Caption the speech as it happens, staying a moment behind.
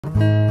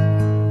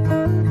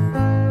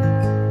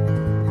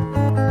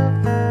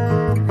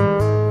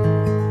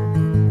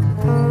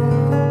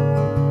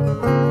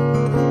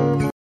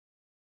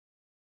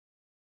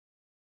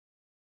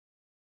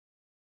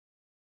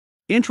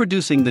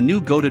Introducing the new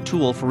go-to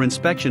tool for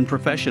inspection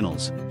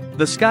professionals.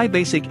 The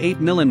SkyBasic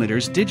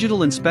 8mm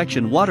Digital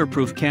Inspection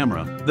Waterproof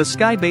Camera. The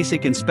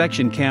SkyBasic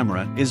Inspection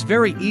Camera is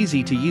very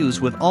easy to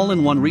use with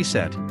all-in-one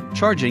reset,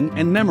 charging,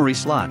 and memory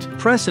slot.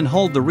 Press and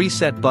hold the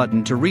reset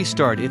button to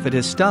restart if it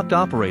has stopped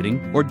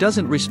operating or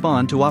doesn't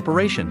respond to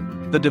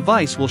operation. The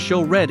device will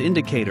show red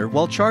indicator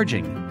while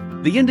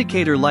charging. The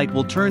indicator light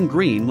will turn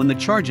green when the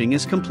charging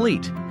is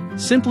complete.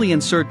 Simply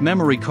insert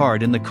memory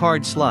card in the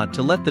card slot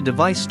to let the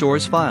device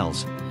stores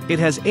files. It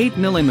has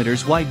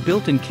 8mm wide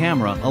built-in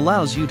camera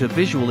allows you to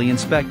visually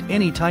inspect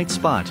any tight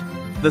spot.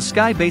 The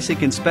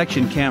SkyBasic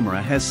Inspection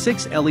Camera has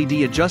 6 LED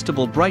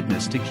adjustable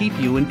brightness to keep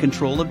you in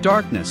control of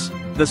darkness.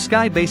 The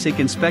SkyBasic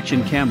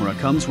Inspection Camera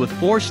comes with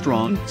 4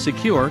 strong,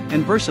 secure,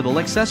 and versatile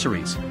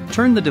accessories.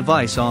 Turn the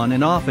device on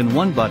and off in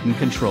one button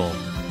control.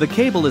 The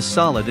cable is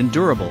solid and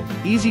durable,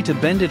 easy to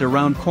bend it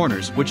around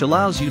corners, which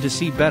allows you to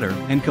see better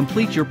and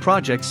complete your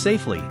project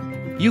safely.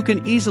 You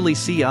can easily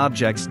see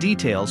objects'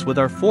 details with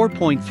our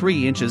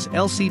 4.3 inches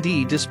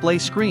LCD display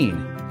screen.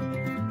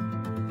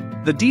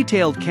 The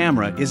detailed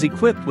camera is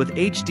equipped with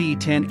HD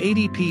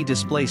 1080p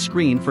display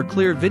screen for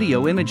clear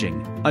video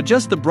imaging.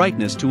 Adjust the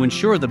brightness to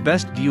ensure the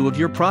best view of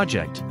your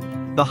project.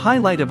 The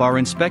highlight of our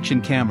inspection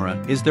camera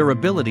is their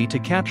ability to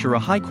capture a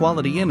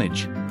high-quality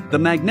image. The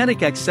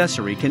magnetic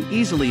accessory can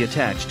easily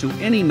attach to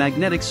any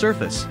magnetic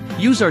surface.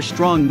 Use our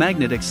strong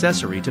magnet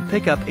accessory to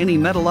pick up any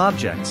metal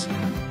objects.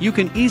 You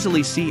can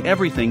easily see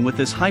everything with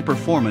this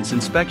high-performance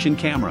inspection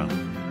camera.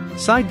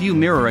 Side view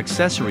mirror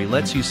accessory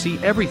lets you see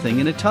everything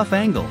in a tough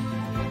angle.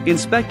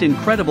 Inspect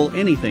incredible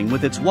anything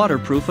with its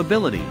waterproof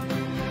ability.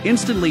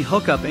 Instantly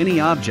hook up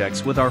any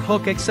objects with our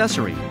hook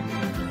accessory.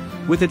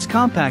 With its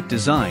compact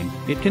design,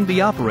 it can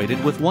be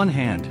operated with one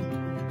hand.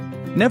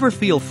 Never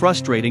feel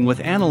frustrating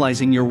with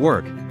analyzing your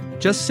work.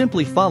 Just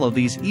simply follow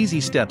these easy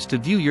steps to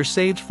view your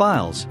saved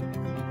files.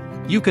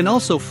 You can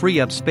also free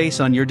up space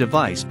on your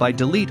device by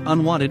delete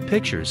unwanted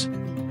pictures.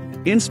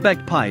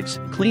 Inspect pipes,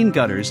 clean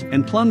gutters,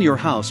 and plumb your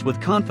house with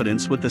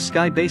confidence with the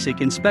SkyBasic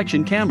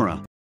Inspection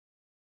Camera.